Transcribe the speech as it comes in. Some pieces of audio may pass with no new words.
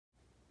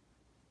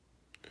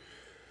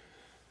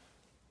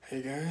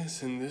Hey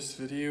guys, in this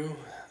video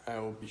I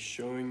will be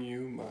showing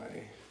you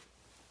my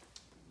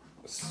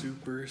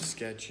super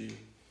sketchy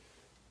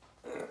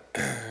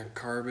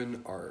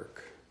carbon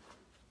arc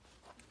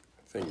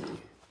thingy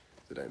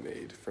that I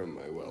made from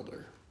my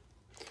welder.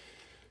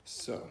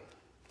 So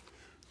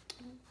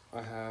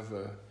I have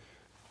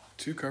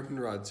two carbon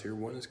rods here.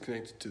 One is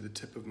connected to the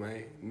tip of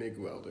my MIG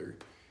welder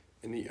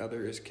and the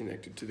other is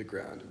connected to the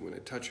ground. And when I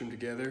touch them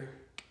together,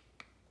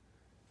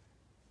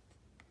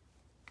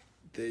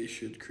 they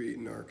should create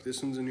an arc.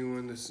 This one's a new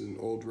one, this is an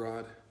old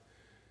rod.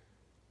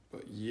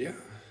 But yeah,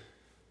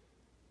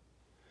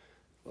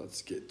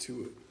 let's get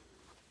to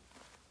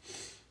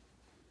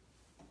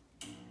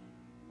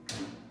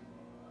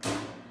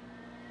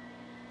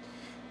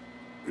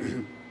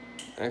it.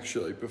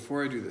 Actually,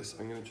 before I do this,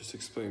 I'm gonna just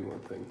explain one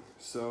thing.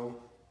 So,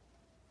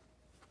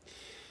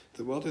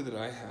 the welder that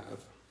I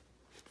have,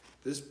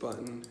 this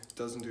button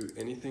doesn't do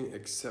anything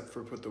except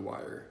for put the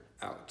wire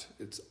out.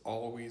 It's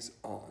always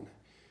on.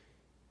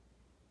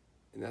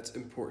 And that's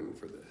important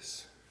for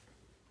this.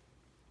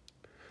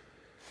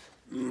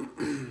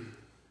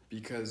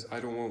 Because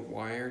I don't want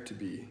wire to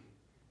be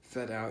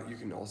fed out. You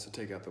can also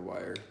take out the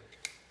wire.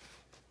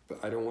 But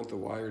I don't want the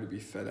wire to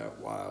be fed out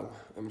while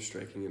I'm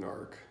striking an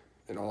arc.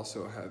 And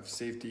also have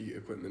safety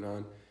equipment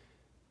on.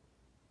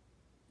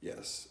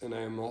 Yes, and I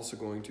am also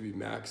going to be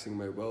maxing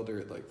my welder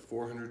at like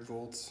 400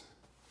 volts.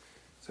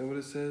 Is that what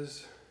it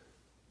says?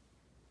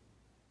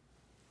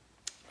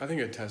 I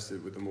think I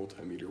tested with the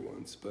multimeter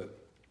once, but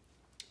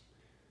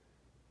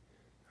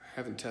I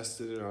haven't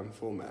tested it on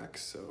full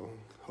max, so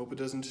hope it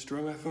doesn't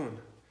destroy my phone.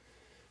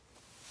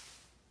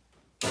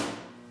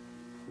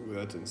 Ooh,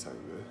 that didn't sound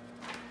good.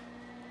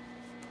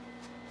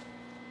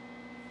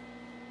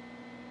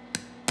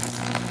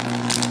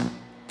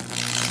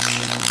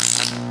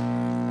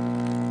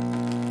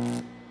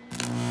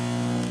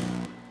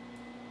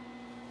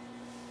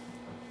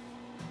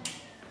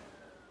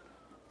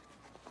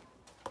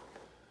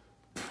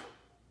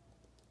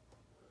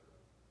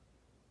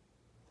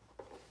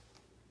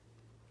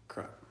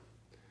 Crap.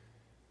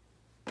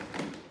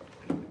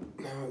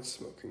 Now it's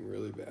smoking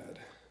really bad.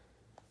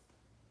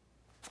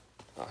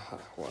 Aha,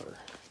 water.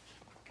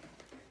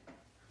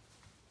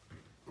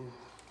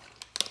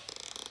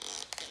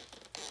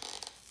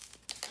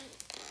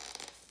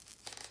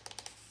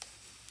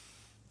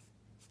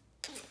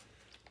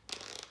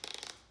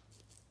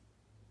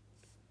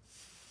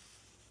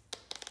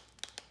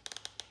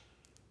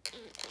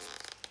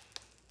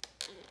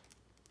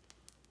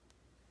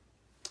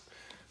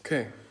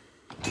 Okay.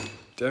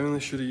 Definitely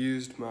should have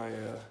used my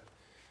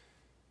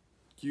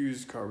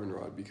used carbon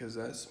rod because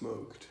that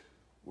smoked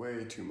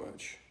way too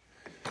much.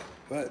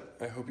 But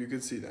I hope you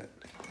could see that.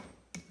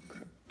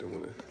 Don't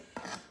want to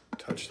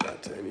touch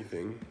that to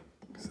anything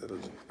because that'll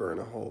just burn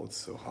a hole. It's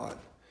so hot.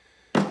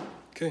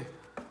 Okay,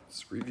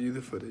 let's review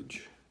the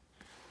footage.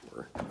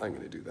 Or I'm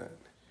going to do that.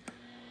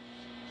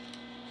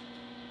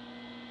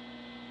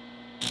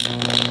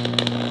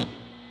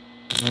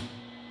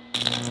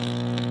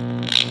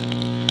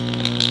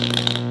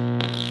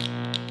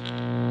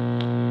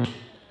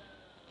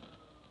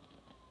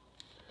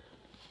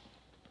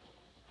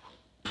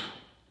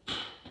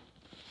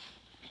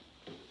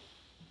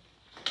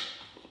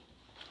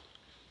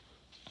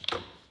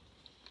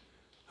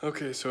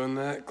 Okay, so in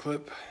that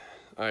clip,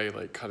 I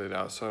like cut it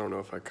out, so I don't know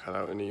if I cut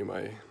out any of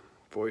my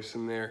voice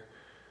in there,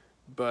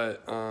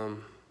 but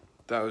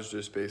that was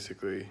just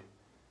basically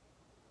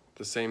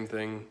the same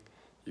thing.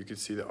 You could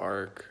see the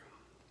arc,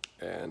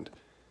 and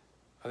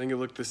I think it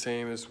looked the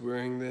same as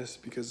wearing this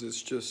because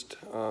it's just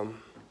I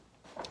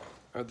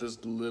have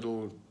this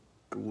little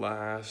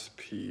glass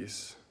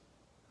piece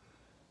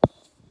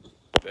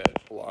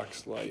that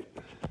blocks light.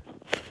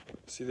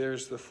 See,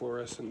 there's the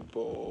fluorescent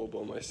bulb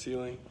on my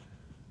ceiling.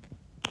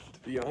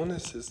 To be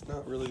honest, it's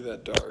not really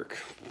that dark,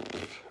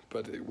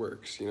 but it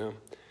works, you know?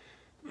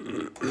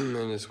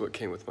 And it's what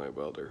came with my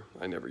welder.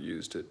 I never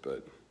used it,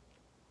 but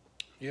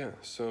yeah,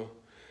 so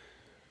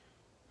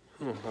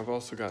I've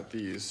also got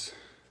these,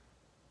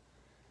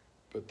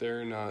 but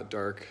they're not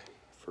dark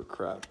for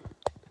crap.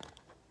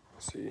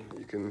 See,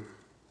 you can,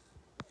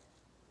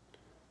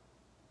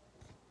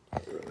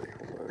 not really,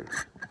 hold on.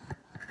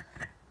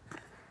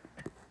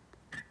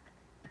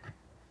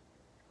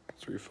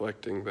 It's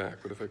reflecting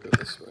back. What if I go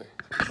this way?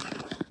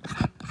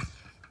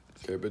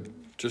 Okay, but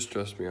just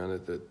trust me on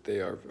it that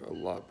they are a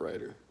lot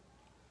brighter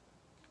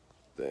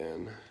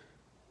than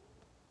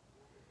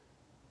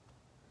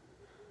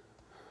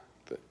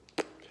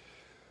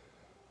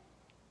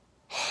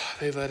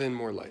they let in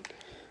more light.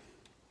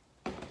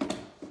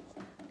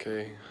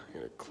 Okay, I'm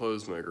gonna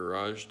close my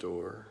garage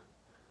door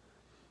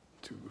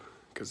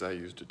because I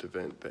used it to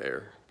vent the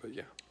air, but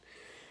yeah.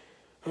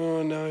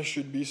 Oh, now I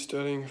should be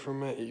studying for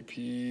my AP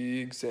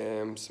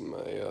exams and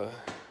my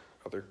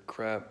other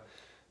crap.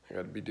 I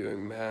gotta be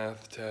doing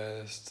math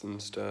tests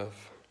and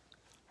stuff.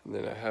 And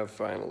then I have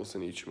finals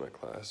in each of my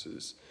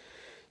classes.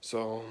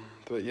 So,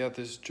 but yeah,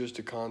 this is just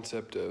a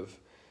concept of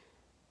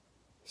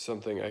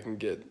something I can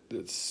get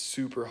that's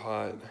super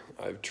hot.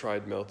 I've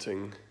tried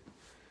melting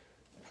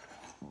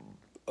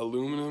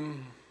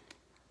aluminum,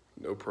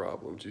 no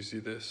problem. Do you see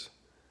this?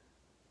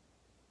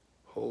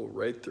 Hole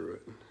right through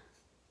it.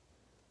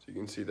 So you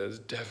can see that's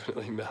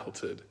definitely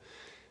melted.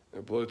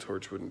 A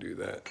blowtorch wouldn't do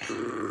that.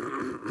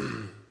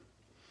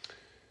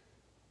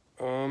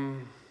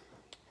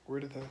 Where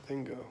did that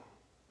thing go?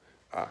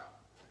 Ah,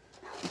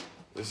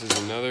 this is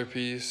another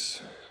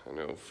piece. I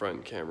know,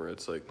 front camera,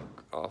 it's like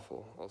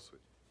awful. I'll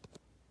switch.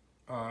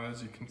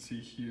 As you can see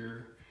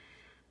here,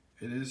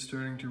 it is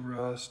starting to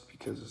rust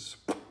because it's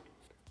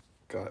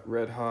got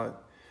red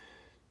hot,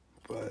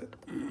 but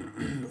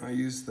I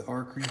used the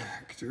arc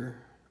reactor,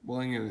 well,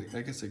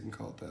 I guess I can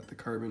call it that, the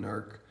carbon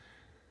arc,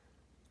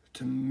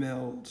 to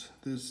melt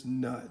this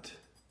nut,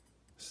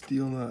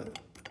 steel nut.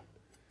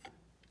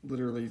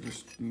 Literally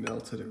just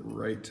melted it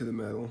right to the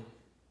metal.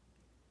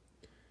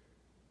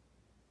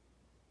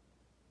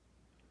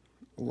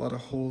 A lot of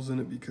holes in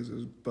it because it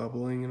was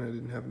bubbling and I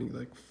didn't have any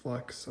like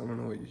flux. I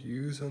don't know what you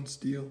use on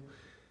steel.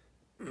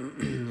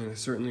 And I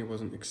certainly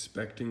wasn't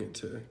expecting it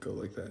to go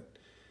like that.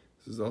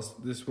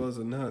 This was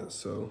a nut,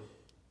 so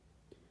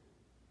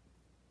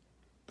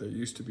there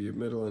used to be a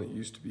middle and it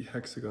used to be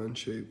hexagon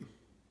shape.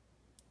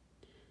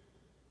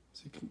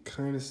 So you can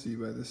kind of see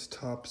by this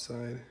top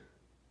side.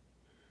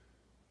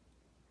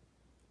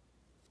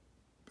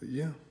 But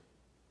yeah.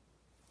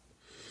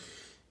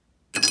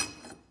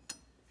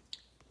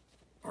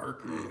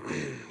 Arc.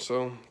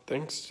 So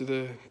thanks to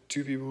the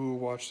 2 people who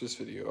watched this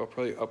video. I'll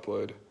probably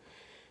upload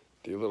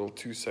the little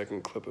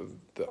 2-second clip of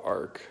the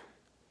arc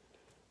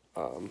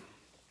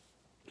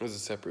as a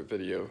separate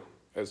video,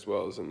 as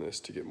well as in this,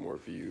 to get more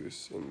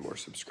views and more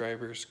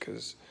subscribers,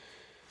 because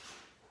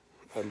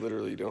I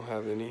literally don't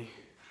have any.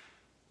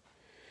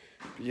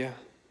 But yeah,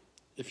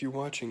 if you're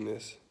watching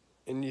this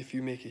and if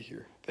you make it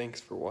here,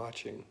 thanks for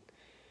watching.